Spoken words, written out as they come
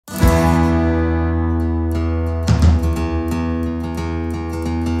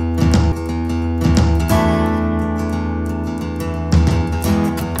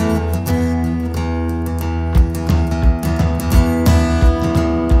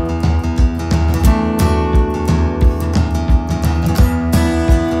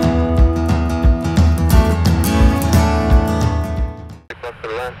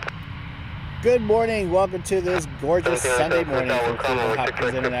Good morning. Welcome to this gorgeous Sunday morning from Cleveland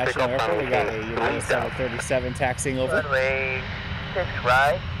Hopkins International Airport. We got a United 737 taxiing over. Runway 6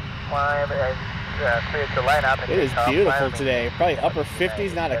 right. Climb and clear to line up. It is beautiful today. Probably upper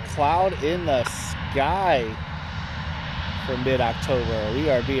 50s, not a cloud in the sky for mid-October. We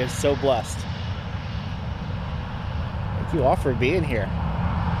are being so blessed. Thank you all for being here.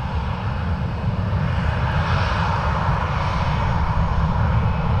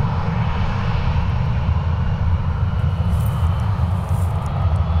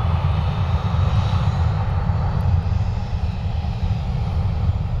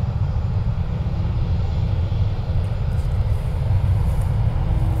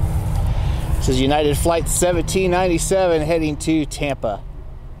 This is United Flight 1797 heading to Tampa.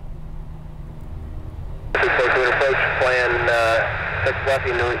 Approach, plan 6 left,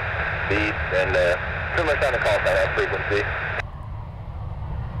 new speed, and pretty much on the call sign at frequency.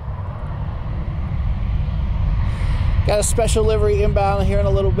 Got a special livery inbound here in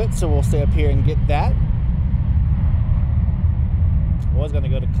a little bit, so we'll stay up here and get that. I was going to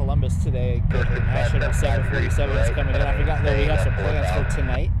go to Columbus today. The National 747 is coming in. I forgot that we have some plans for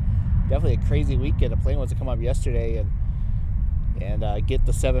tonight. Definitely a crazy weekend. A plane was to come up yesterday and get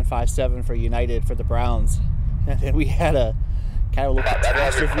the 757 for United for the Browns, and then we had a kind of little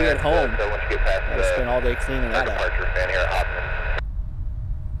catastrophe at home. I spent all day cleaning that up.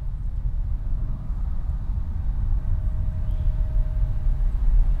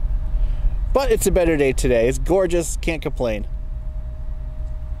 But it's a better day today. It's gorgeous. Can't complain.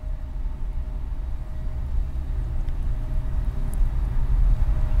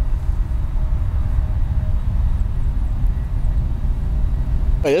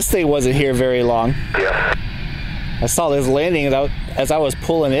 This thing wasn't here very long. Yeah. I saw this landing as I was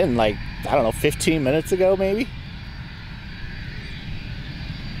pulling in, like, I don't know, 15 minutes ago maybe.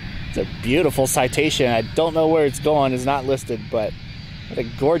 It's a beautiful citation. I don't know where it's going. It's not listed, but what a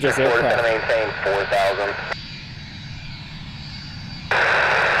gorgeous aircraft. Maintain 4,000.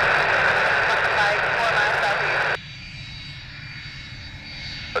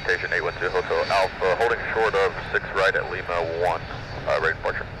 Citation 812 Hotel Alpha, holding short of 6 right at Lima 1, ready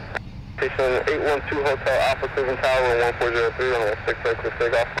departure. Station 812 Hotel Alpha, Cleveland Tower, 1403, on 6 right, clear for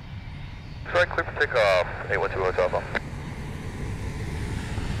takeoff. 6 right, clear for takeoff, 812 Hotel Alpha.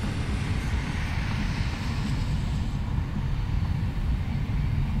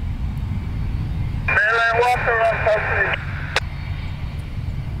 Mainline Walker on custody.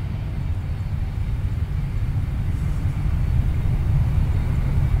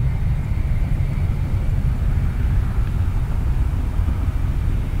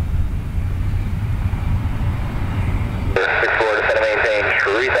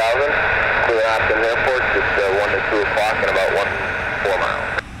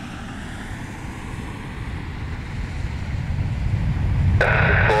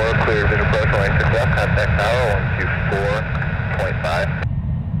 Contact tower 124.5.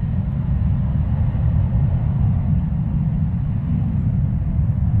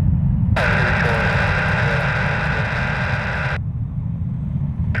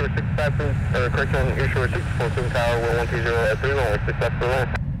 Correction, Shore 6, 47 tower 1120 at 3, 116 left for land.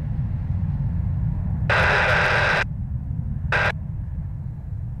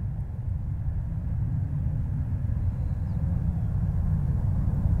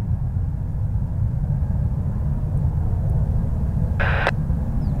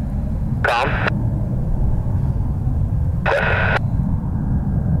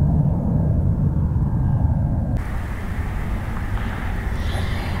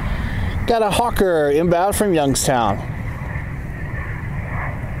 Got a Hawker inbound from Youngstown.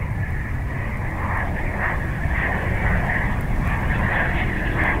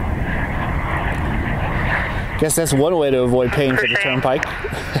 Guess that's one way to avoid paying for the turnpike.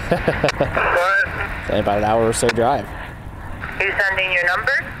 Only about an hour or so drive. You sending your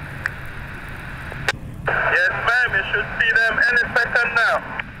number? Yes, ma'am. You should see them any second now.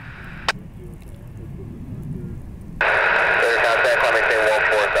 Contact, let me say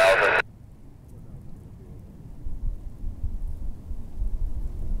 14,000.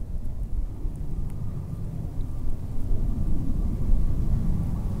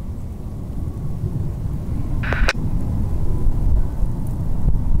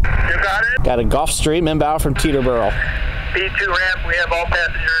 Got a Gulfstream inbound from Teterboro. B2 ramp, we have all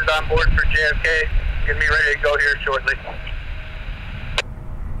passengers on board for JFK. Gonna be ready to go here shortly.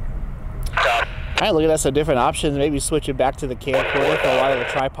 Stop. All right, look at that, some different options. Maybe switch it back to the camcorder for a lot of the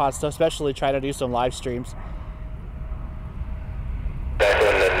tripod stuff, especially try to do some live streams. The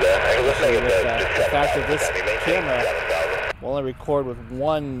fact that this camera will only record with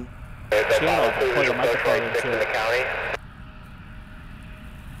one channel if I plug a microphone into it.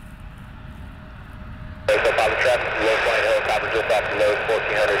 Papa traffic, low flight helicopter just off the nose,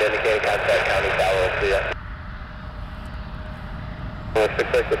 1400, indicated contact County Tower, see ya.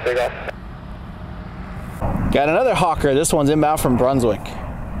 66 with takeoff. Got another Hawker. This one's inbound from Brunswick.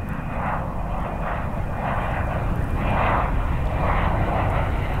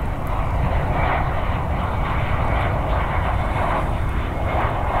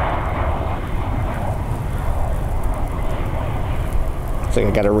 I think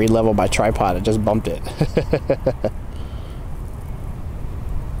I got to re-level my tripod. I just bumped it.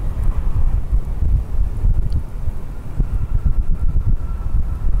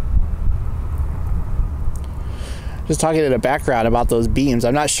 Just talking in the background about those beams.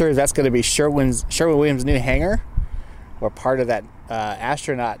 I'm not sure if that's going to be Sherwin-Williams' new hangar or part of that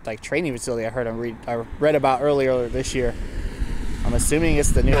astronaut training facility I read about earlier this year. I'm assuming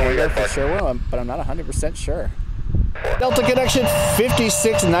it's the new hangar for Sherwin, but I'm not 100% sure. Delta connection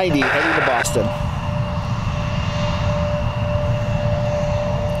 5690 heading to Boston.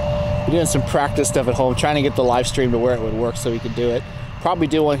 We're doing some practice stuff at home, trying to get the live stream to where it would work so we could do it. Probably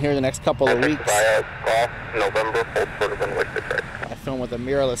do one here in the next couple of weeks. November, I film with a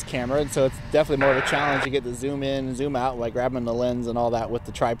mirrorless camera, and so it's definitely more of a challenge to get the zoom in and zoom out, like grabbing the lens and all that with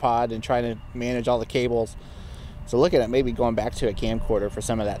the tripod and trying to manage all the cables. So looking at maybe going back to a camcorder for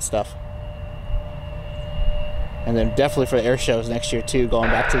some of that stuff. And then definitely for the air shows next year too, going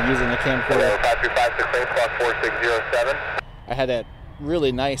back to using the camcorder. 5356, I had that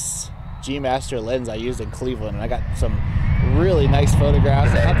really nice G-Master lens I used in Cleveland, and I got some really nice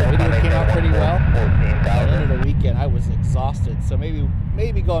photographs. I thought the video came out pretty well. At the end of the weekend, I was exhausted, so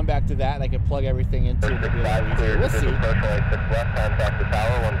maybe going back to that, I could plug everything into it to be a little easier. We'll see.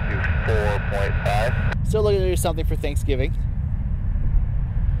 Still looking to do something for Thanksgiving.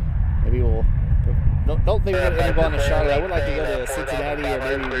 Maybe we'll. Don't think we're going to end up going to Charlotte. I would like to go to Cincinnati or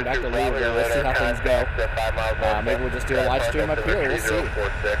maybe even back to Louisville. Let's see how things go. Maybe we'll just do a live stream up here. We'll see. Short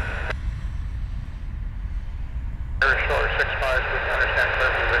 65, we understand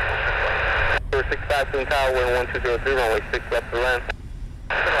clear visual 65 to tower, wind 1203, runway 6 left to land.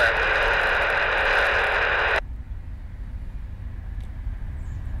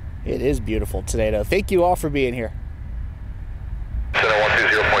 It is beautiful today, though. Thank you all for being here.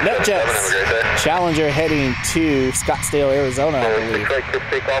 NetJets Challenger heading to Scottsdale, Arizona, I believe.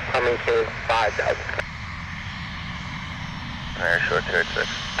 Takeoff coming to 5,000. Air short 286.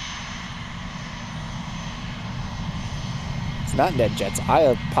 It's not NetJets. I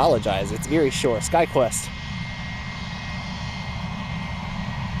apologize. It's Erie Shore. SkyQuest.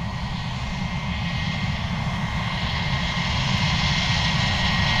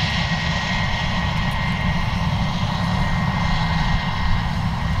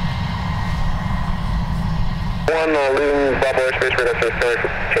 Leaving Bravo airspace radar to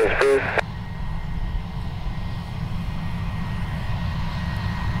change crew.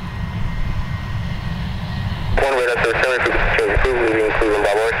 One radar to change crew, leaving Cleveland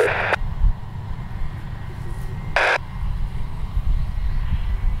Bravo airspace.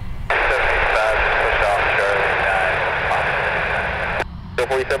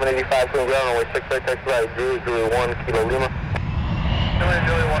 4785 to ground, runway 6 right, taxi right, Julie 1 Kilo Lima.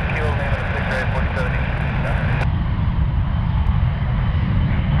 Julie 1 Kilo Lima, 6 right, 4780.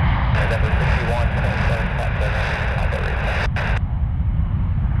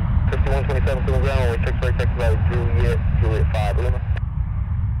 5127 to the ground, only 6 right, taxi right, Juliet 5, Lima.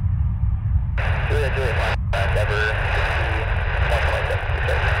 Juliet 5, ever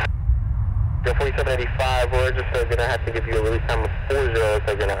 4785, we're just going to have to give you a release time of 40,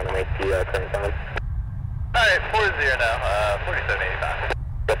 so you're not going to make the current time. Alright, 40 now, 4785.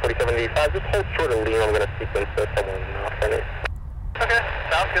 4785, just hold short of Lima, I'm going to sequence someone off in it. Okay,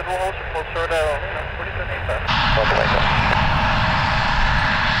 sounds good, we'll hold short of 4785. Welcome back.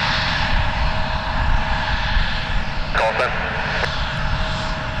 Call sign.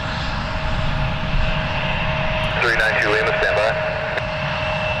 392 Lima, stand by.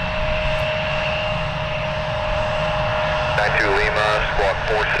 92 Lima, squawk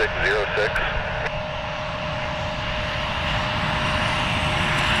 4606.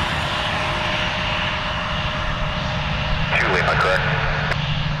 Lima, correct.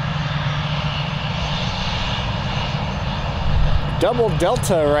 Double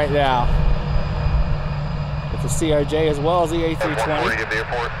Delta right now. With the CRJ as well as the A320.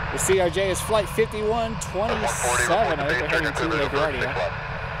 The CRJ is flight 5127. I think they're heading to LaGuardia.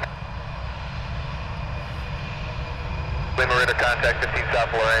 Lima radar contact 15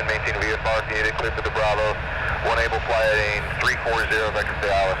 South Lorraine, maintain VFR if needed, clear to the Bravo. One able flight heading 340, vector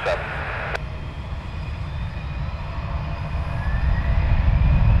stay ILS 7.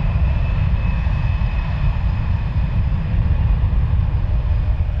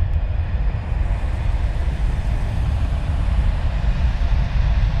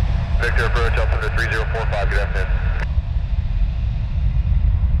 Victor approach, altimeter 3045, good afternoon.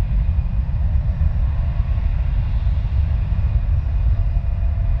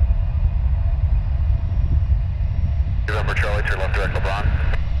 November Charlie to your left direct LeBron.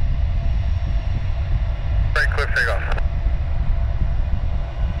 Right, clear, take off.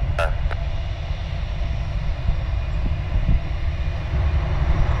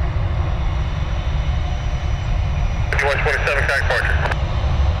 127, kind departure.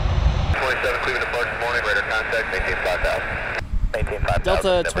 27, Cleveland departure morning, radar contact, maintain 5000. Maintain 5000.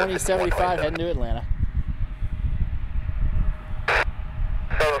 Delta 2075 heading to Atlanta.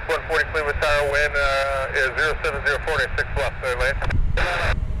 Southwest 140 Cleveland Tower, wind is 0704 6 left, third lane.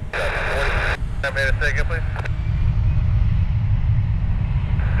 10 minutes, take it, please.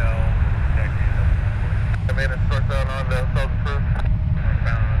 No, 10 minutes, northbound on the Southern Proof.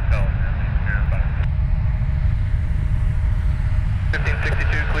 Northbound on the South.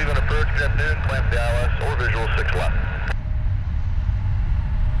 1562 Cleveland approach, good afternoon, clamp the ILS or visual 6 left.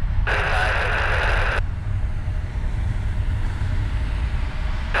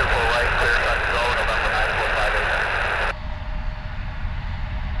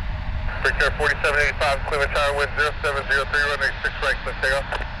 Victor 4785 Cleveland Tower, wind 0703, runway 6 right, clear takeoff.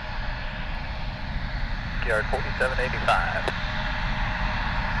 PR 4785.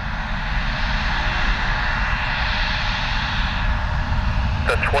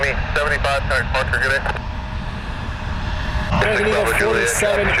 The 2075, kind departure, good day. American Eagle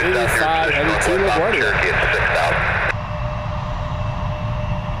 4785 heading to LaGuardia.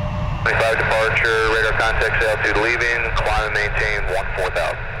 25 departure, radar contact, altitude leaving, climb and maintain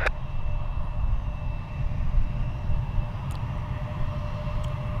 14,000.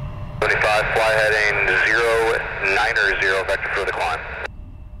 Fly heading 090, vector for the climb.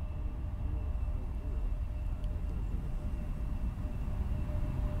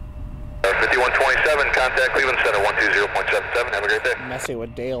 Contact Cleveland Center 120.77. Have a great day. Messing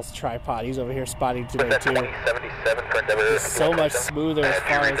with Dale's tripod. He's over here spotting today too. 2077 It's so much smoother as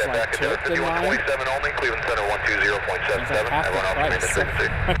far as like tilt than mine. 27 only, Cleveland Center 120.77. Half the price.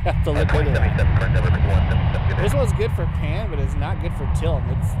 I have to look into that. This one's good for pan, but it's not good for tilt.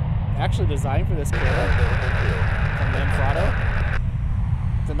 It's actually designed for this camera from Manfrotto.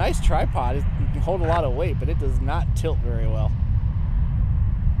 It's a nice tripod. It can hold a lot of weight, but it does not tilt very well.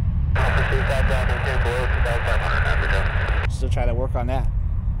 Still trying to work on that.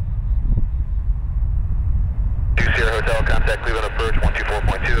 2 Sierra Hotel, contact Cleveland approach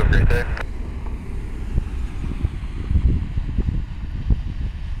 124.2. Have a great day.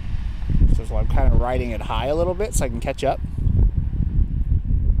 So I'm kind of riding it high a little bit so I can catch up.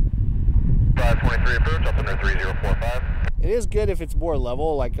 523 approach, altimeter 3045. It is good if it's more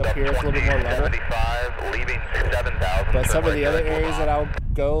level, like up here it's a little bit more level. 75, leaving 7,000. But some of the other areas that I'll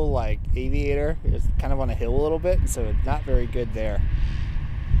go, like Aviator, is kind of on a hill a little bit, and so it's not very good there.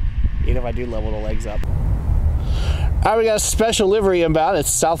 Even if I do level the legs up. Alright, we got a special livery inbound.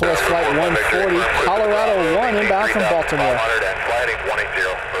 It's Southwest Flight 140, Colorado 1 inbound from Baltimore. And flighting 180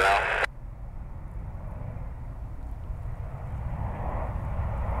 for now.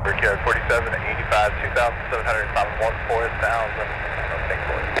 Brickyard 47, 85, 2,705, 4,000. Thank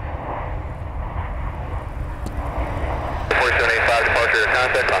you. 4785 departure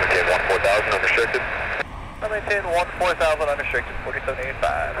contact, climb maintain 14,000 unrestricted. Climb maintain 14,000 unrestricted,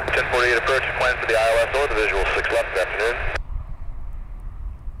 4785. 1048 approach, plan for the ILS or the visual 6 left, good afternoon.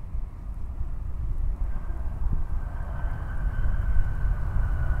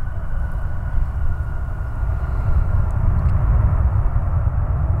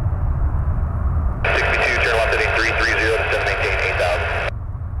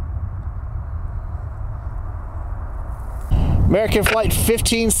 American Flight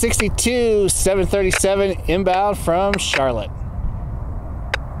 1562, 737 inbound from Charlotte.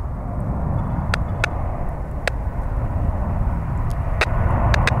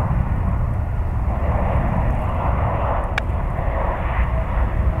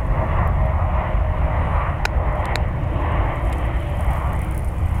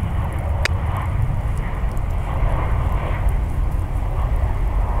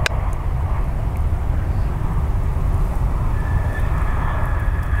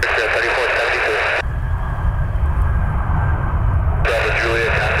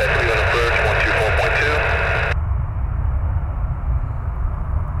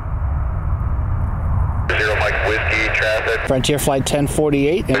 Frontier Flight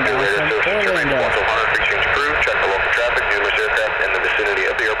 1048 inbound from Orlando. Exchange crew, check the local traffic, numerous aircraft in the vicinity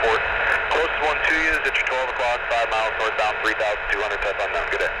of the airport. Closest one to you is at your 12 o'clock, 5 miles northbound, 3,200, type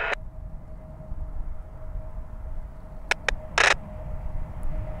unknown. Good day.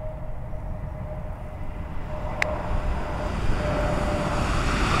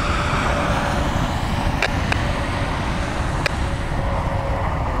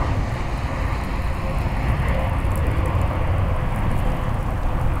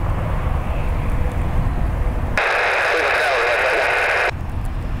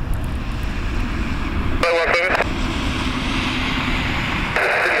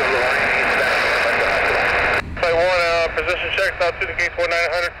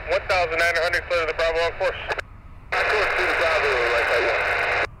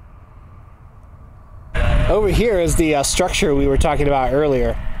 Over here is the structure we were talking about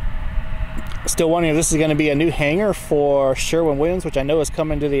earlier. Still wondering if this is going to be a new hangar for Sherwin-Williams, which I know is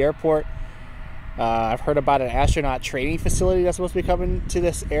coming to the airport. I've heard about an astronaut training facility that's supposed to be coming to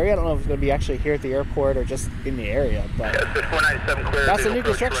this area. I don't know if it's going to be actually here at the airport or just in the area. But that's a new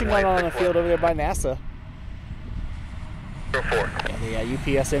construction going on in the field over there by NASA. And the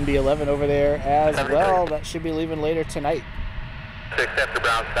UPS MD-11 over there as well. That should be leaving later tonight. 6 after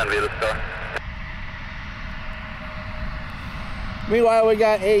Brownstown via the star. Meanwhile, we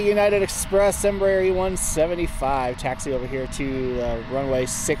got a United Express Embraer E175 taxi over here to runway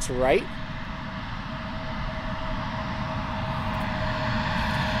 6 right.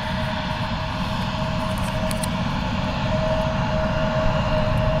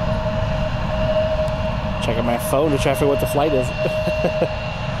 Checking my phone to try to figure out what the flight is.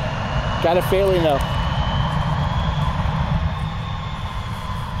 Got a feeling though.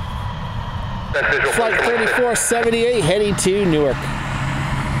 Flight 3478 heading to Newark.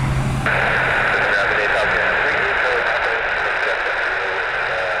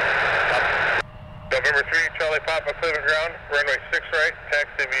 November 3, Charlie Papa, Cleveland ground, runway 6 right,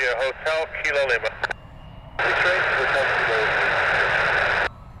 taxi via Hotel Kilo Lima. 6 right, Hotel Kilo Lima.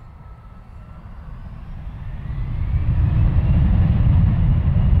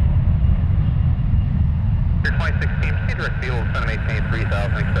 2016, see direct field, Sun maintain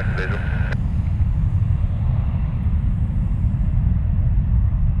 3000, expected visual.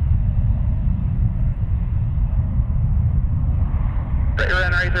 Right,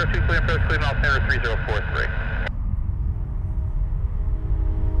 runway 802, clear approach, Cleveland altimeter 3043.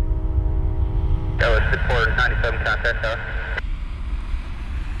 LS 6497, contact tower.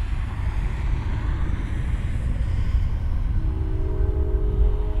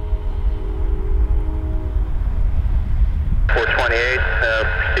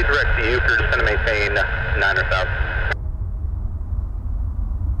 Proceed direct to you, you're just going to maintain 900,000.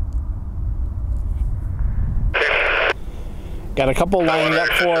 Got a couple lining up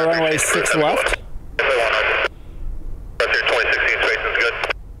for runway 6 left.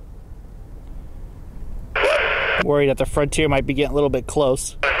 Worried that the Frontier might be getting a little bit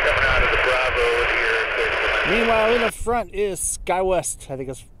close. Meanwhile, in the front is SkyWest. I think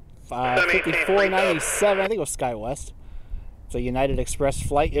it's 5497. I think it was SkyWest. It's a United Express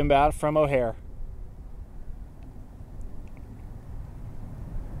flight inbound from O'Hare.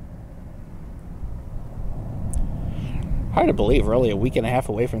 Hard to believe we're only a week and a half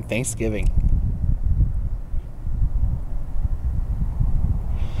away from Thanksgiving.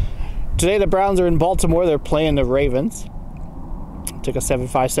 Today the Browns are in Baltimore. They're playing the Ravens. Took a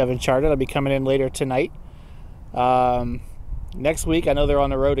 757 charter. They'll be coming in later tonight. Next week I know they're on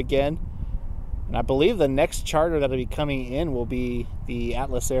the road again. And I believe the next charter that'll be coming in will be the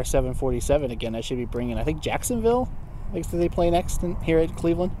Atlas Air 747 again. That should be bringing, I think, Jacksonville. I think they play next here at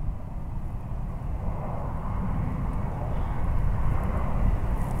Cleveland.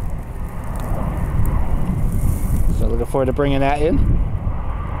 So looking forward to bringing that in.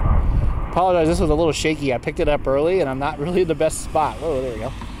 Apologize, this was a little shaky. I picked it up early and I'm not really in the best spot. Whoa, there we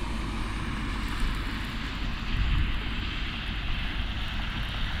go.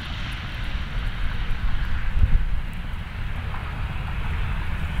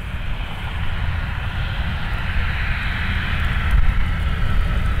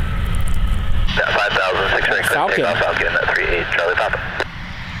 Falcon. Falcon at 38, Charlie Papa.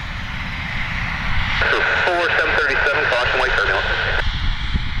 4737, caution white turbulence.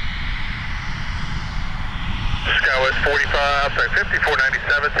 SkyWest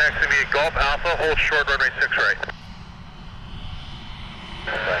 5497, taxi via Gulf Alpha, hold short, runway 6 right.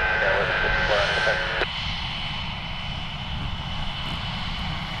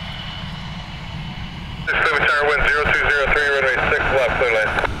 Cleveland Tower, wind 0203, runway 6 left, clear lane.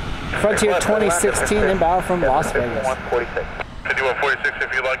 Frontier 2016 inbound from Las Vegas. 5146. 5146,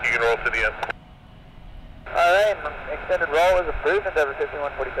 if you like, you can roll to the end. Alright, extended roll is approved, Endeavor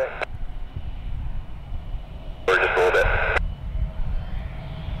 5146. Or just roll it.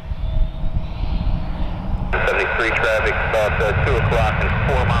 73 traffic, about 2 o'clock and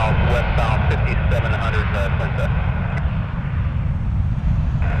 4 miles westbound, 5700 Princess.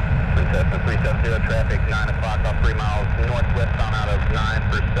 Princess 370 traffic, 9 o'clock, about 3 miles northwestbound out of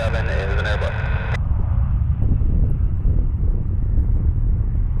 947 is an Airbus.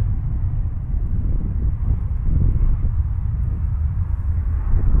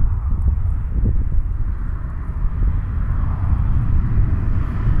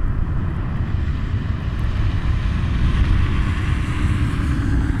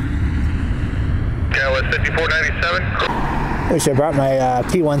 Cowless 5497. Wish I brought my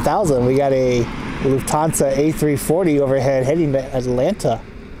P1000. We got a Lufthansa A340 overhead heading to Atlanta.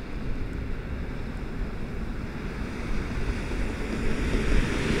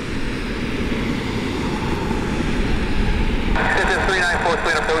 This is 394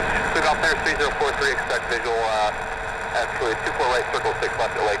 Cleveland approach, Cleveland Hopkins 3043, expect visual actually 24 right, circle 6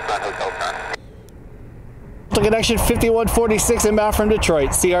 left at Lakefront Hotel turn. Connection 5146 inbound from Detroit,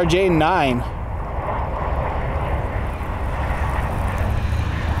 CRJ 9.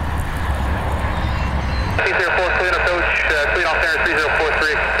 Cleveland approach, Cleveland Hopkins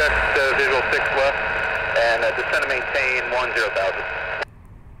 3043, expect visual 6 left, and descend and maintain 10,000.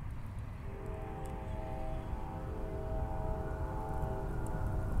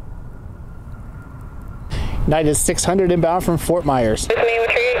 United 600 inbound from Fort Myers. With me,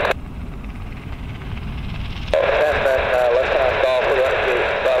 retreat.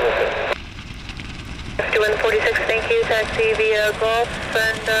 Doing 46, thank you. Taxi via Golf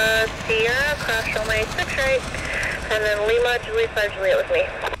and Sierra, cross runway 6 right, and then Lima, Juliet 5, Juliet with me.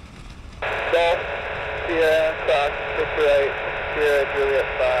 Golf, Sierra, cross 6 right, Sierra, Juliet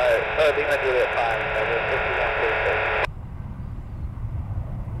 5, Lima, Juliet 5, number 5146.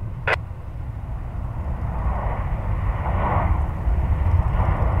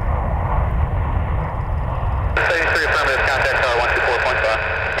 73 affirmative, contact tower 124.5.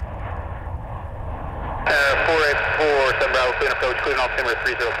 484, 7 Bravo, Cleveland approach, Cleveland altimeter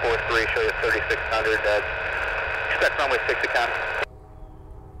 3043, show you 3600, expect runway 6 to come.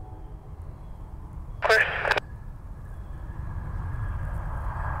 Of course.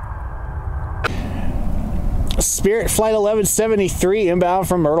 Spirit Flight 1173 inbound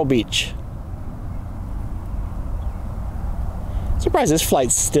from Myrtle Beach. Surprised this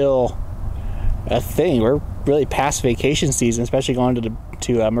flight's still a thing. We're really past vacation season, especially going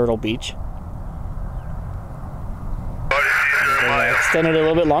to Myrtle Beach. Extended it a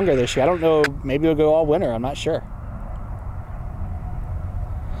little bit longer this year. I don't know, maybe we'll go all winter, I'm not sure.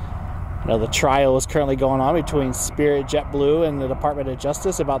 I know the trial is currently going on between Spirit, JetBlue, and the Department of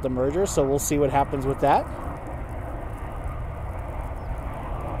Justice about the merger, so we'll see what happens with that.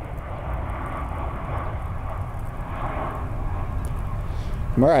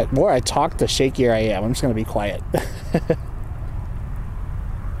 The more I talk, the shakier I am. I'm just going to be quiet.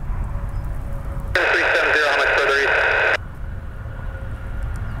 370, how much further east?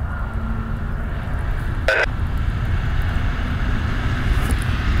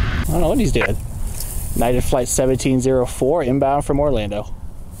 I don't know what he's doing. United Flight 1704 inbound from Orlando.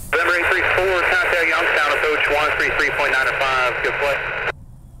 November 834, contact Youngstown, approach 133.95, good flight.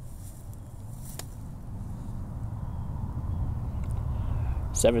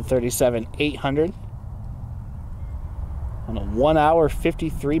 $737-800 on a 1 hour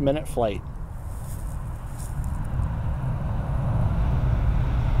 53-minute flight.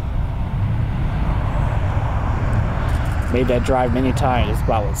 Made that drive many times. It's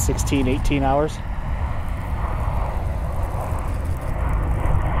about what, 16, 18 hours.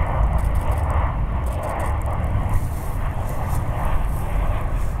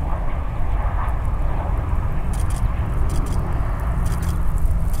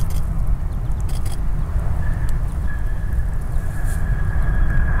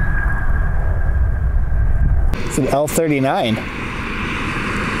 It's an L39.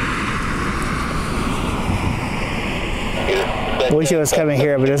 I wish it was coming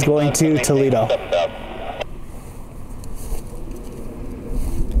here, but it's going to Toledo. I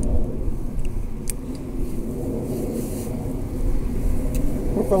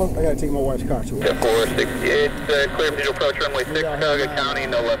gotta take my wife's car to work. 468, clear visual approach runway 6, Cuyahoga County,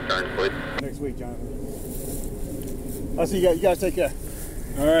 no left turns, please. Next week, Jonathan. I'll see you guys. You guys take care.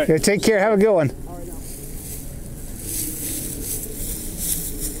 All right. Here, take care. Have a good one. All right, now.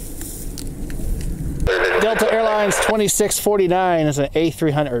 Delta Airlines 2649 is an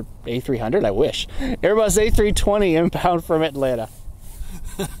A300, or A300, I wish. Airbus A320 inbound from Atlanta.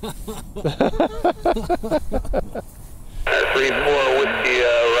 34 Whiskey,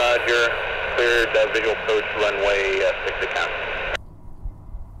 Roger, cleared visual approach runway 6 account.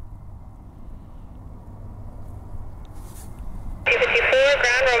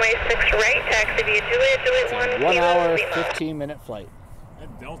 Ground runway 6 right, taxi via Juliet, Juliet 1, 1 hour, Lima. 15-minute flight.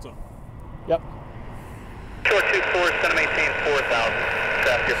 At Delta. Yep. Short 24 is going to maintain 4,000.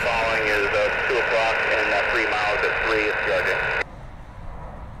 Traffic you're following is 2 o'clock and 3 miles at 3 is CRJ.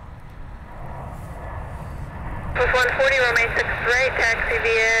 Plus 140, runway 6 right, taxi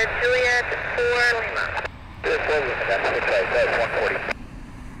via Juliet 4, Lima. This was that's 6 right, that's 140.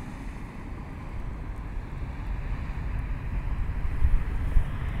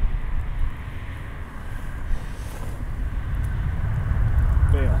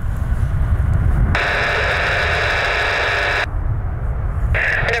 Bail.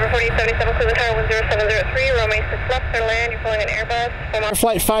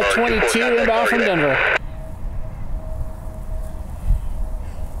 Flight 522 inbound from Denver.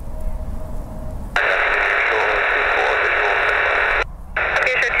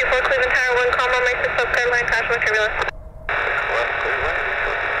 Okay, sure, 24 Cleveland Tower, 1 combo, make the subscribe line, crash with turbulence.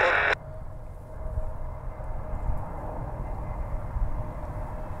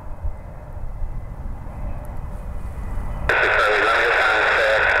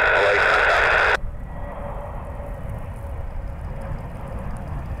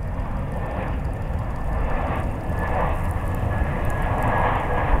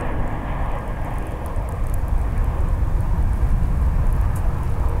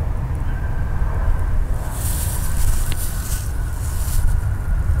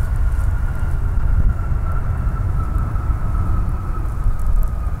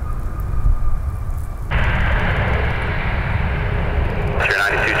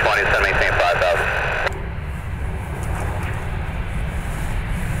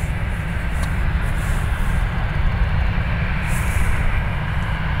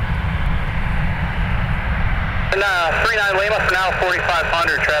 And 39 Lima for now,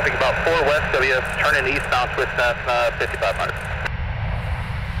 4500, traffic about 4 west of you, turning eastbound, switch that 5500.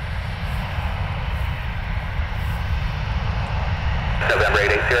 November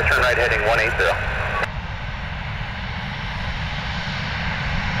 880, turn right heading 180.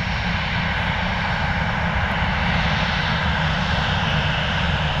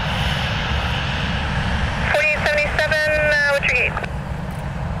 What's your gate?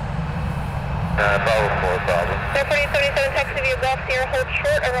 Bravo 4, Bravo. 4877, taxi via Golf Sierra, hold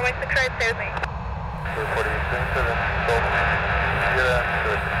short, or runway 6 right, stay with me. 4877, Golf Sierra,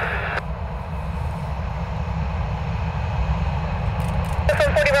 good.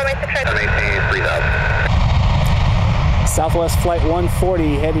 40, runway 6 right. 3000. Southwest Flight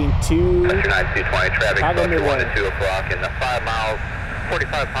 140 heading to Western 9220, traffic Chicago close to 1 Midway. to 2 o'clock, and the 5 miles,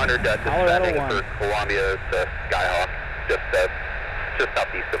 4500, descending for Columbia to Skyhawk, just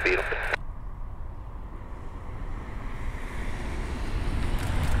southeast of Beetle.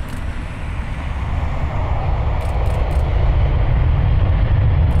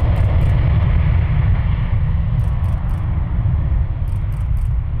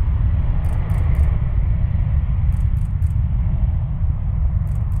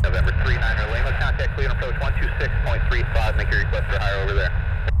 November 39er Lima, contact Cleveland approach 126.35, make your request for higher over there.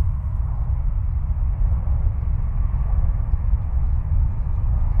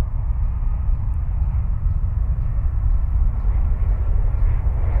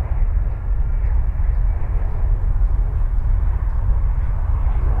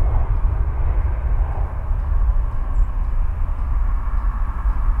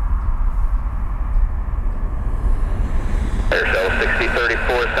 Air Shuttle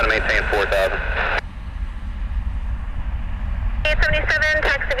 6034, send to maintain 4000. 877,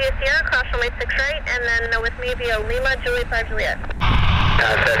 taxi via Sierra, cross runway 6 right, and then with me via Lima, Juliet 5 Juliet.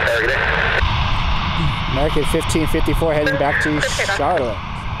 Contact targeting. American 1554 heading back to Charlotte.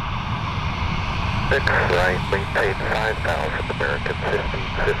 6 right, maintain 5000, American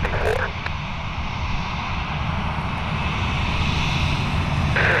 1554.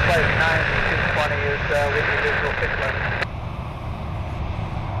 Flight 9220 is leaving visual 6 left.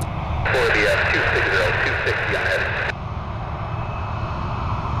 For the 260 on heading.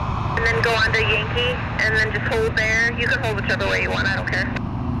 And then go on to Yankee, and then just hold there. You can hold whichever way you want, I don't care.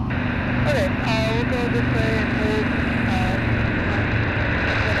 Okay, we'll go this way and hold.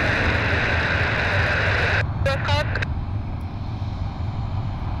 What's called?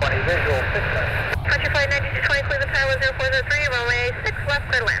 20 visual 6 left. Country flight 9220, Cleveland Tower 0403, runway 6 left,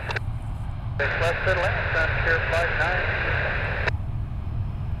 clear to land. 6 left, clear to land, sound clear flight 9.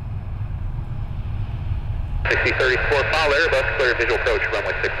 6034, follow Airbus, clear visual approach,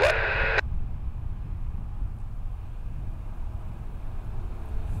 runway 6 left.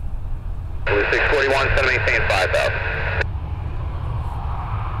 Blue 641, send to maintain 5000.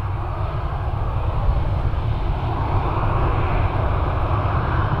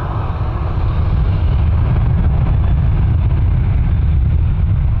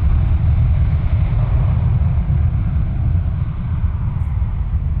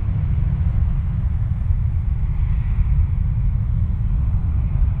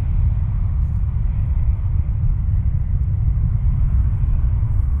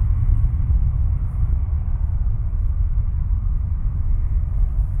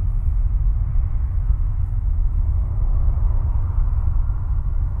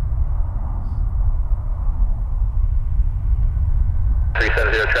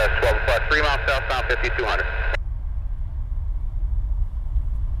 Traffic 12 o'clock, 3 miles southbound, 5200.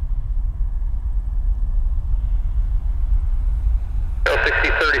 06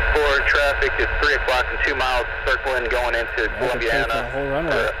 traffic is 3 o'clock and 2 miles circling going into Columbia. Whole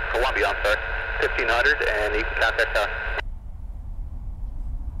runway. Columbia, I'm sorry. 1500, and you can contact us.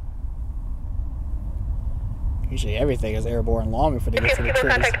 Usually everything is airborne long before they get to the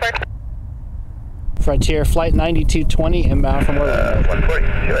trees. Frontier Flight 9220 inbound from Orlando. 140,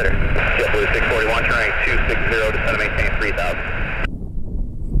 see you later. JetBlue 641, turning 260, descend to maintain 3000.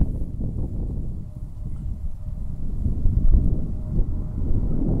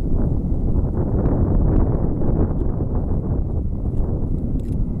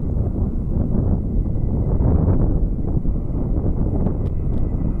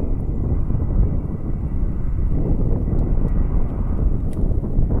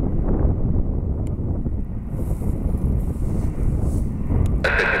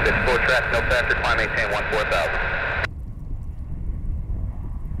 No factor, climb, maintain 14,000.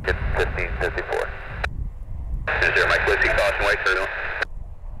 It's 1554. 0 Mike Lucy, caution, wait for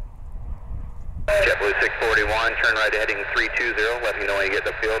JetBlue 641, turn right heading 320, let me know when you get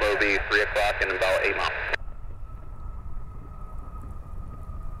to the field, it'll be 3 o'clock in about 8 miles.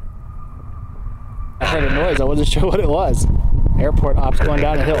 I heard a noise, I wasn't sure what it was. Airport ops going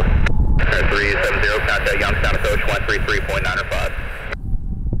down a hill. 370, contact Youngstown approach 133.905.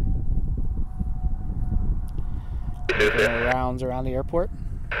 Rounds around the airport.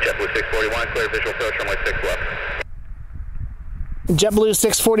 JetBlue 641, clear visual approach runway 6 left. JetBlue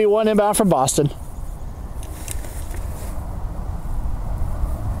 641 inbound from Boston.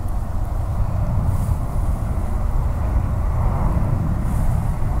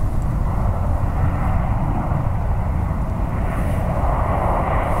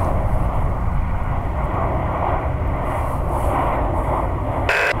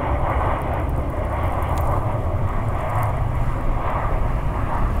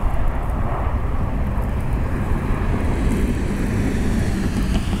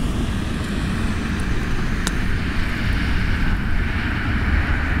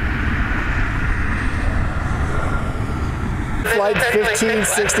 Flight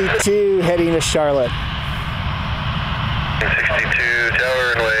 1562 heading to Charlotte. 62 tower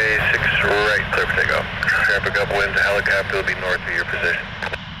runway 6 right, clear for takeoff. Traffic upwind, the helicopter will be north of your position.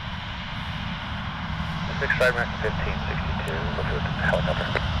 65 Max 1562, look at the helicopter.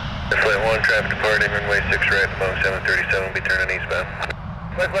 Flight 1, traffic departing runway 6 right, Boeing 737 will be turning eastbound.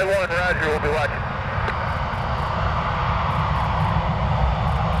 Flight 1, roger, we'll be watching.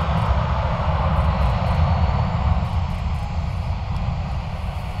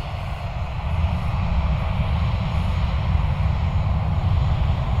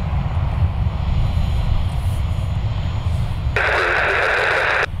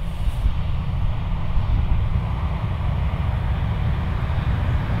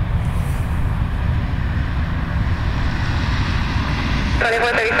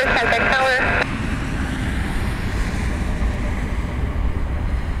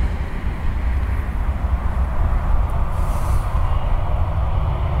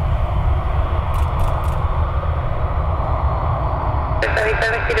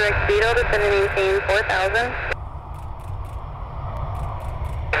 Direct speed, descend and maintain 4,000.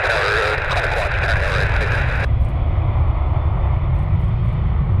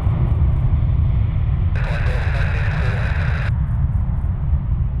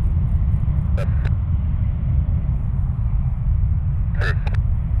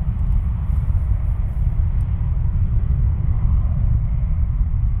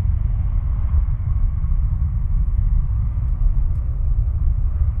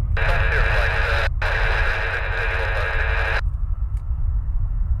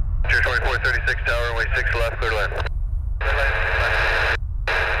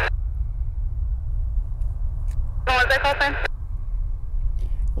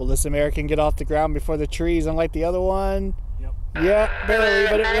 Will this American get off the ground before the trees, unlike the other one? Yep. Yeah, barely,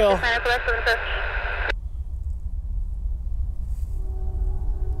 but it will.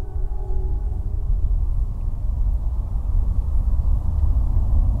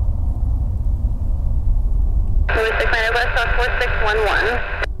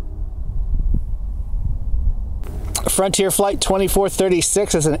 Frontier Flight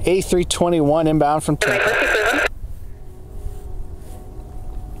 2436 is an A321 inbound from Tampa.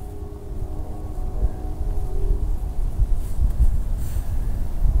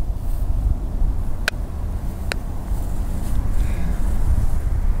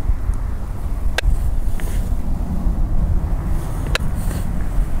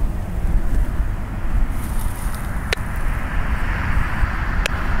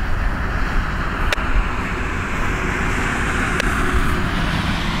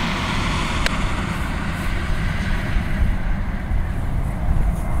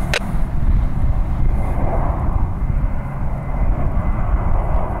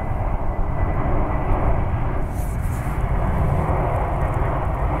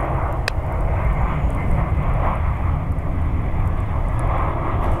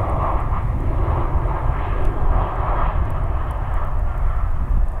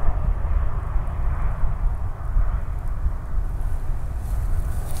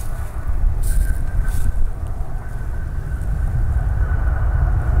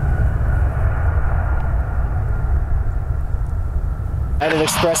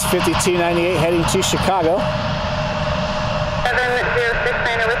 Express 5298 heading to Chicago.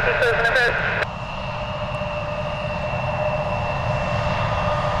 7069 Whiskey Cleveland approach.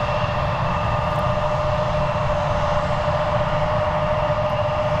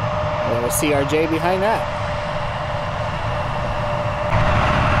 We have a CRJ behind that.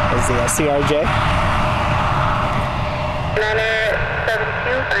 Is the CRJ? Niner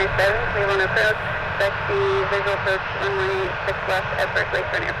 7257 Cleveland approach. Expect the visual approach runway 6 left at Berkeley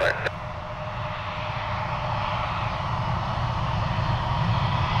Lakefront Airport.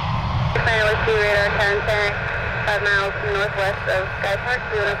 Final Whiskey radar contact 5 miles northwest of Sky Park,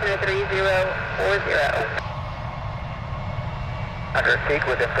 Cleveland opener 3040. Under seek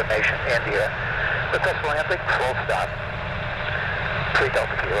with information, India. Request landing, full stop. 3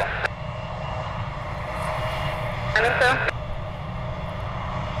 Delta Kilo. Timing, sir?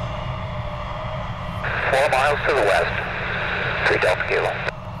 4 miles to the west, 3 Delta Kilo.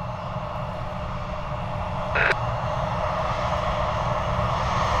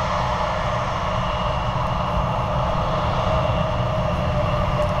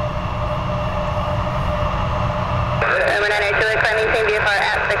 Number 9 Chile, maintain VFR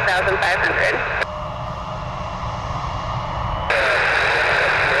at 6,500.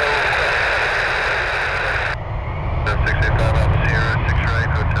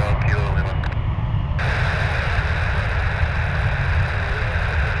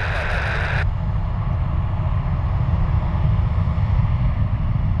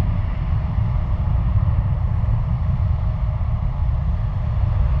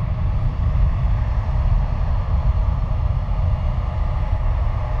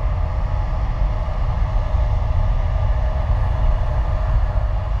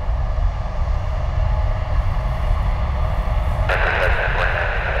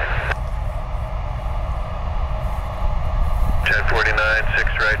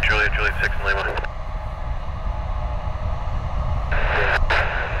 Juliet 6 in Lima.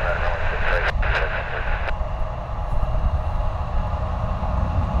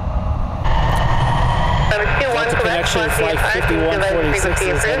 Delta connection flight 5146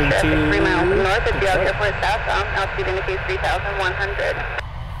 is heading to 3 miles north of Dallas Airport southbound. Altitude indicates 3,100.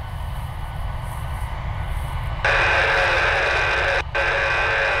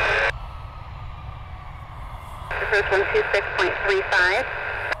 Approach 126.35.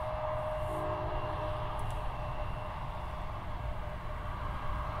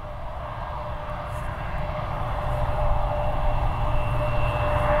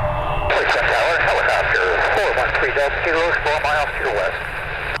 Delta Kilo, 4 miles to the west.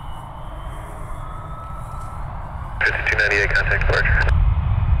 5298, contact departure.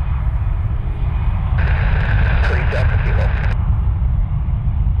 3 Delta Kilo.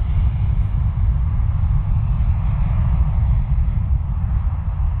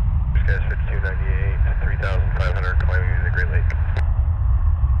 Skies 5298, 3,500, climbing to the Great Lake.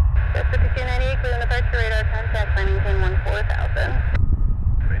 That's 5298, clear on departure radar contact, maintain 14,000.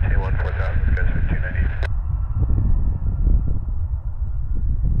 Maintain 14,000, skies 5298.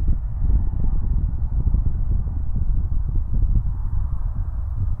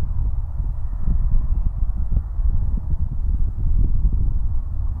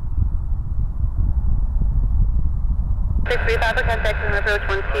 Approach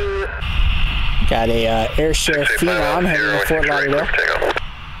 12. Got a air share Phenom heading to Fort Lauderdale.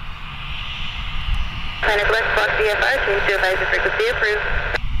 Planet West Block VFR, change to advisor frequency approved.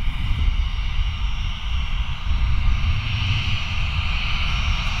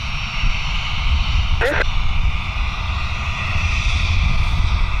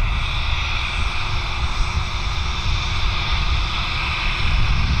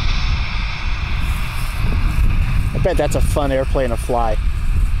 I bet that's a fun airplane to fly.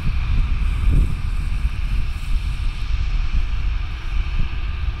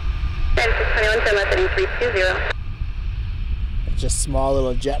 Just small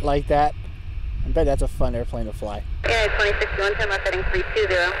little jet like that. I bet that's a fun airplane to fly. Yeah, 2061, 10 left heading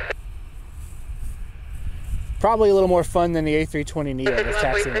 320. Probably a little more fun than the A320neo that's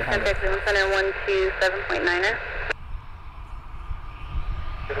taxiing behind it. Center 127.9er.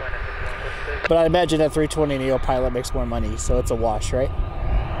 But I imagine that 320neo pilot makes more money, so it's a wash, right?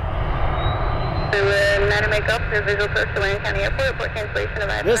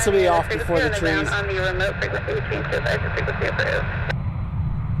 This will be off before the trees. On the remote frequency, change to advisor frequency approved.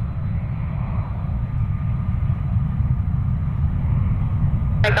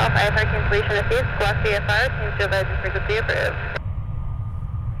 Take off IFR cancellation assist, block VFR, change to advisor frequency approved.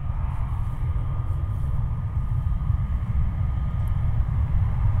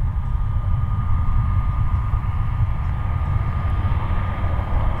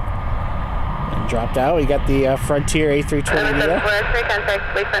 dropped out. We got the Frontier A320 Neo.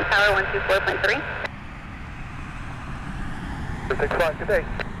 Contact Lakefront Tower 124.3. Perfect flight today.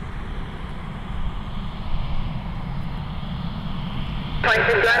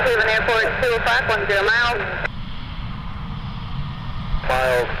 26 Grand Cleveland Airport, 2 o'clock, 10 miles.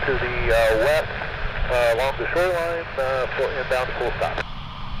 Miles to the west, along the shoreline, for inbound full stop.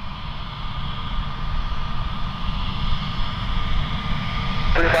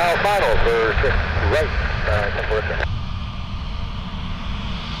 Mile final for 6 right, 10-4.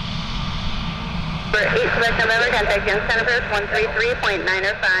 For 8 Quebec November, contact Jennifer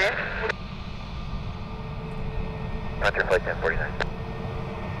 133.905. Roger, flight 1049.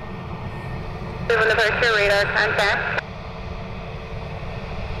 Cleveland departure, radar contact.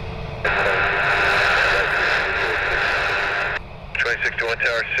 To 1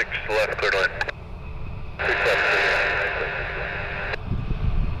 tower, 6 left, clear line. 6 left,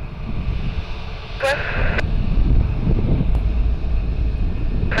 West.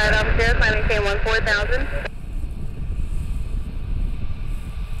 Flight officer, climbing chain 14,000.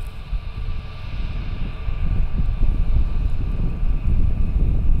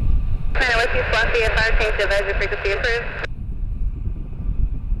 China Whiskey, Squawk VFR, change to advisory frequency approved.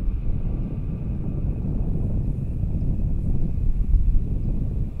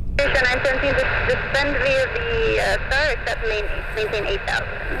 Station 917, descend via the star, except maintain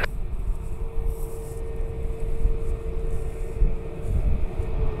 8,000.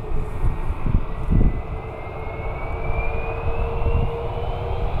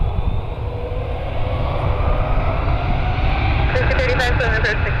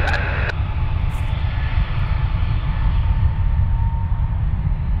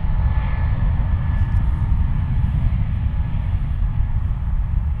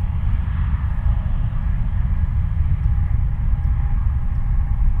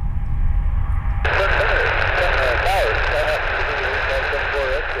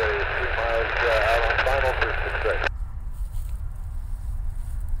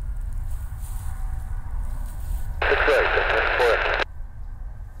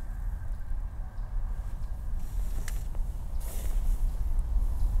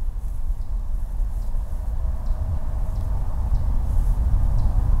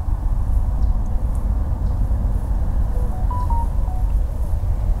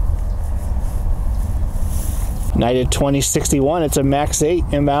 United 2061, it's a MAX 8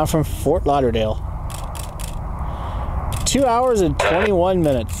 inbound from Fort Lauderdale. 2 hours and 21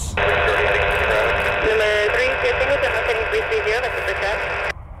 minutes. Number 3, Singleton, setting 330, that's a good shot.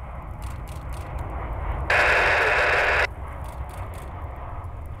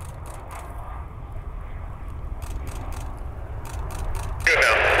 Good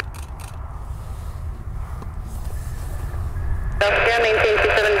now. South maintain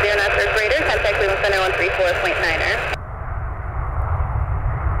 270 knots or greater, contact Cleveland Center 134.9er.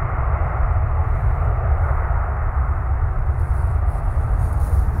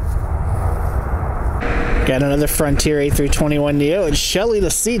 Got another Frontier A321 Neo. It's Shelly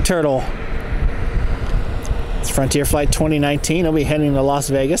the Sea Turtle. It's Frontier Flight 2019. It'll be heading to Las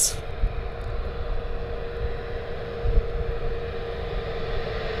Vegas.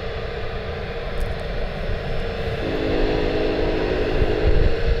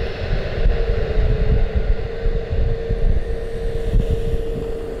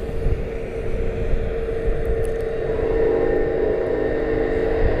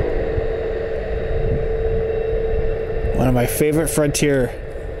 One of my favorite Frontier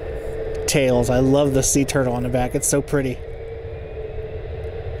tails. I love the sea turtle on the back. It's so pretty.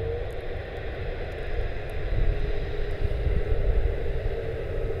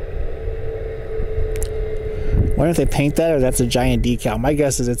 Wonder if they paint that or that's a giant decal. My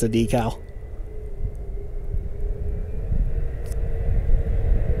guess is it's a decal.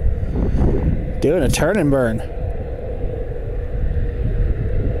 Doing a turn and burn.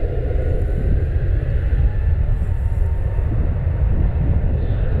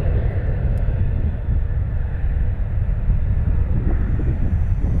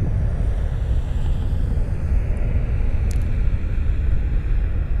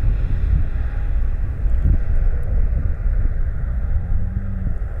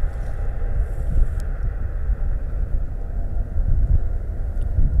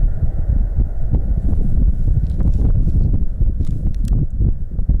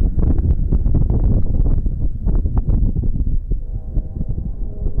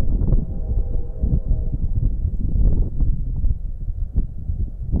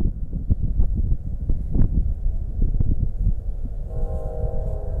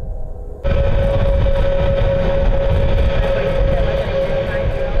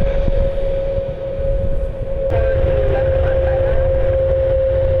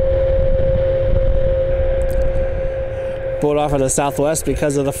 pulled off of the southwest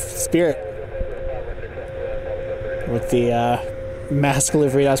because of the Spirit with the mask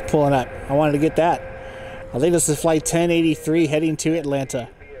livery I was pulling up. I wanted to get that. I think this is flight 1083 heading to Atlanta.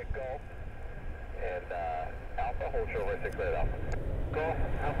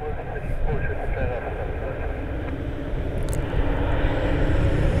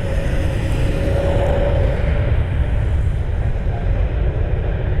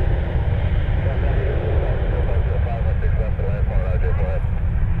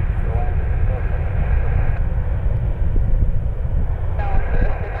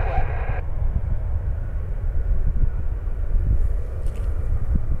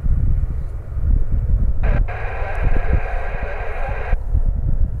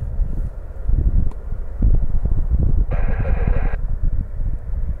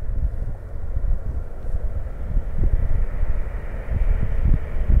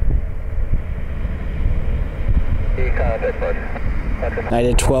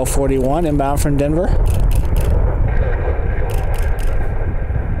 United 1241 inbound from Denver.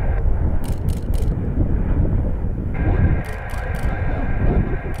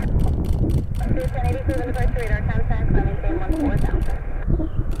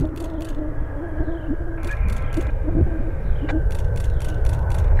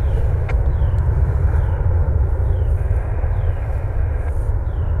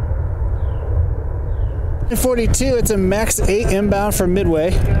 At 42, it's a max 8 inbound from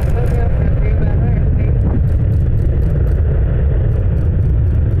Midway.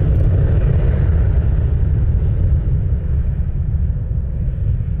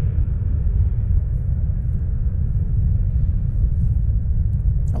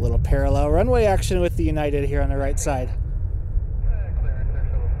 A little parallel runway action with the United here on the right side.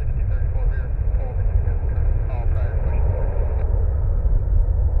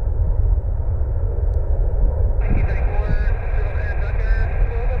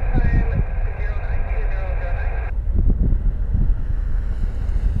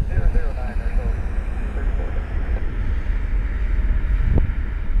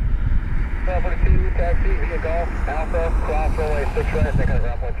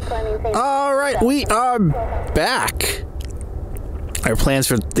 All right, we are back. Our plans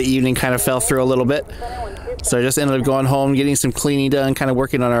for the evening kind of fell through a little bit, so I just ended up going home, getting some cleaning done, kind of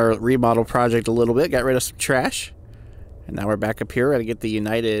working on our remodel project a little bit, got rid of some trash, and now we're back up here. We're going to get the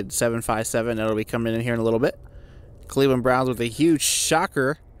United 757 that'll be coming in here in a little bit. Cleveland Browns with a huge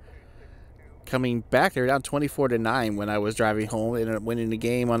shocker coming back. They were down 24-9 when I was driving home. They ended up winning the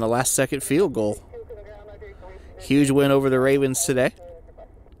game on the last second field goal. Huge win over the Ravens today.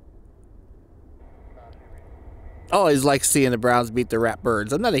 Always like seeing the Browns beat the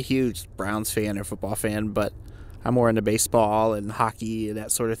Ratbirds. I'm not a huge Browns fan or football fan, but I'm more into baseball and hockey and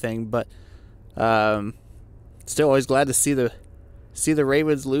that sort of thing. But still always glad to see the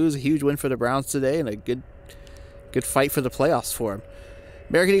Ravens lose. A huge win for the Browns today and a good fight for the playoffs for them.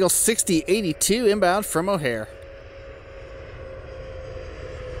 American Eagle 6082 inbound from O'Hare.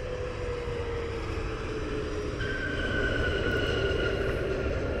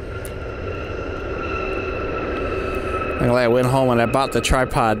 I'm glad I went home and I bought the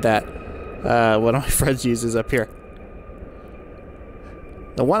tripod that one of my friends uses up here.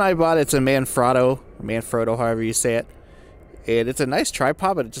 The one I bought, it's a Manfrotto, however you say it. And it's a nice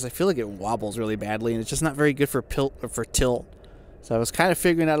tripod, but I feel like it wobbles really badly, and it's just not very good for tilt. So I was kind of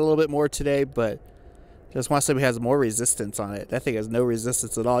figuring out a little bit more today, but just want something that has more resistance on it. That thing has no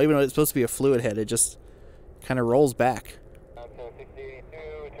resistance at all. Even though it's supposed to be a fluid head, it just kind of rolls back.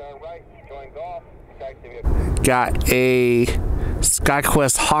 Got a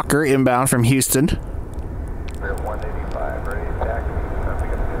SkyQuest Hawker inbound from Houston.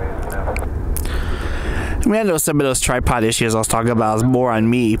 I mean, I know some of those tripod issues I was talking about is more on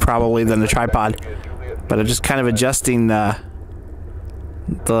me probably than the tripod, but I'm just kind of adjusting the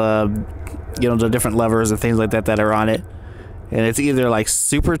different levers and things like that are on it, and it's either like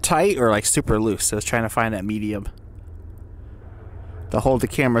super tight or like super loose. So I was trying to find that medium to hold the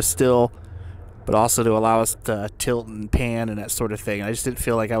camera still, but also to allow us to tilt and pan and that sort of thing. I just didn't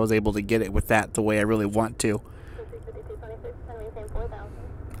feel like I was able to get it with that the way I really want to.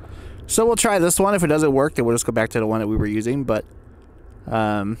 So we'll try this one. If it doesn't work, then we'll just go back to the one that we were using. But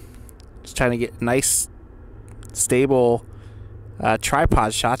just trying to get nice, stable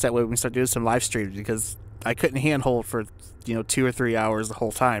tripod shots. That way we can start doing some live streams, because I couldn't handhold for 2 or 3 hours the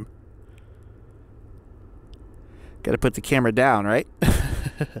whole time. Got to put the camera down, right?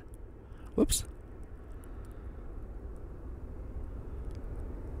 Whoops.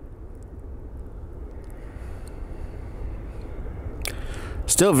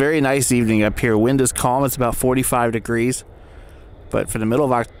 Still very nice evening up here. Wind is calm. It's about 45 degrees. But for the middle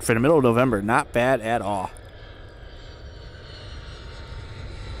of November, not bad at all.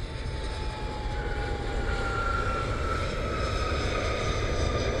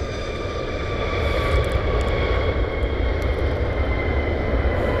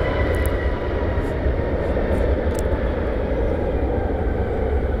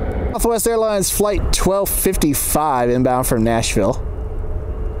 Southwest Airlines flight 1255 inbound from Nashville.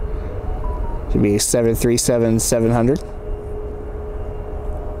 Should be 737-700.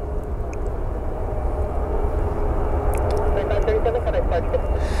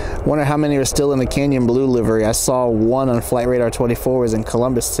 Wonder how many are still in the Canyon Blue livery. I saw one on Flight Radar 24 was in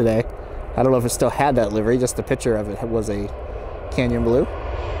Columbus today. I don't know if it still had that livery, just the picture of it was a Canyon Blue.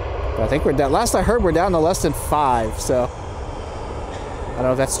 But I think we're down, last I heard we're down to less than 5, so I don't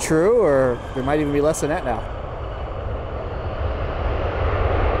know if that's true or there might even be less than that now.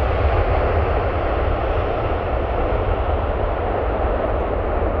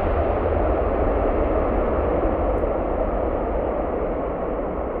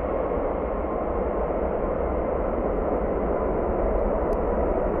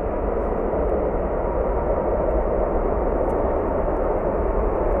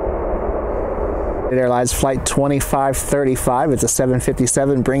 Airlines flight 2535. It's a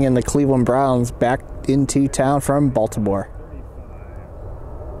 757 bringing the Cleveland Browns back into town from Baltimore.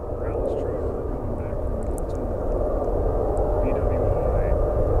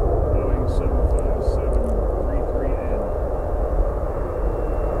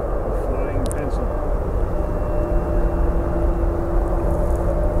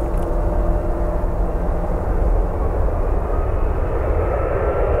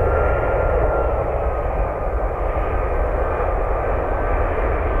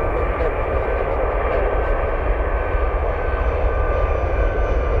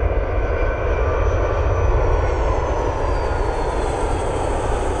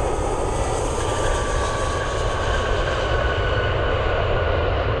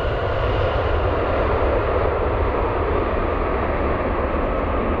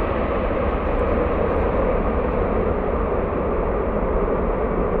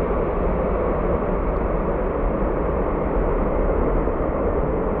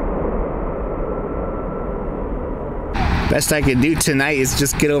 Best I can do tonight is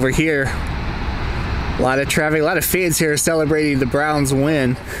just get over here. A lot of traffic, a lot of fans here celebrating the Browns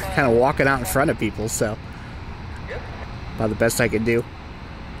win. Kind of walking out in front of people, so about the best I can do.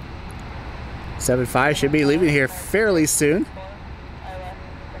 7-5 should be leaving here fairly soon.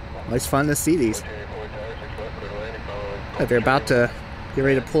 Always fun to see these. But they're about to get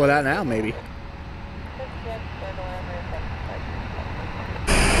ready to pull it out now, maybe.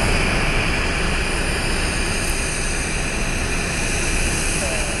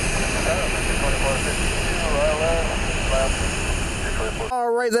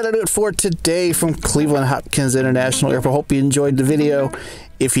 Alright, that'll do it for today from Cleveland Hopkins International Airport. Hope you enjoyed the video.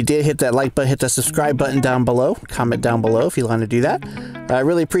 If you did, hit that like button, hit that subscribe button down below. Comment down below if you want to do that. I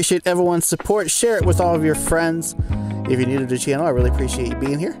really appreciate everyone's support. Share it with all of your friends. If you're new to the channel, I really appreciate you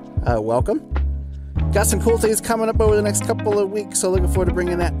being here. Welcome. Got some cool things coming up over the next couple of weeks, so looking forward to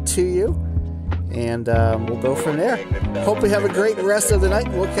bringing that to you. And we'll go from there. Hope you have a great rest of the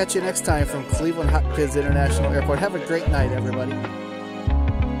night. We'll catch you next time from Cleveland Hopkins International Airport. Have a great night, everybody.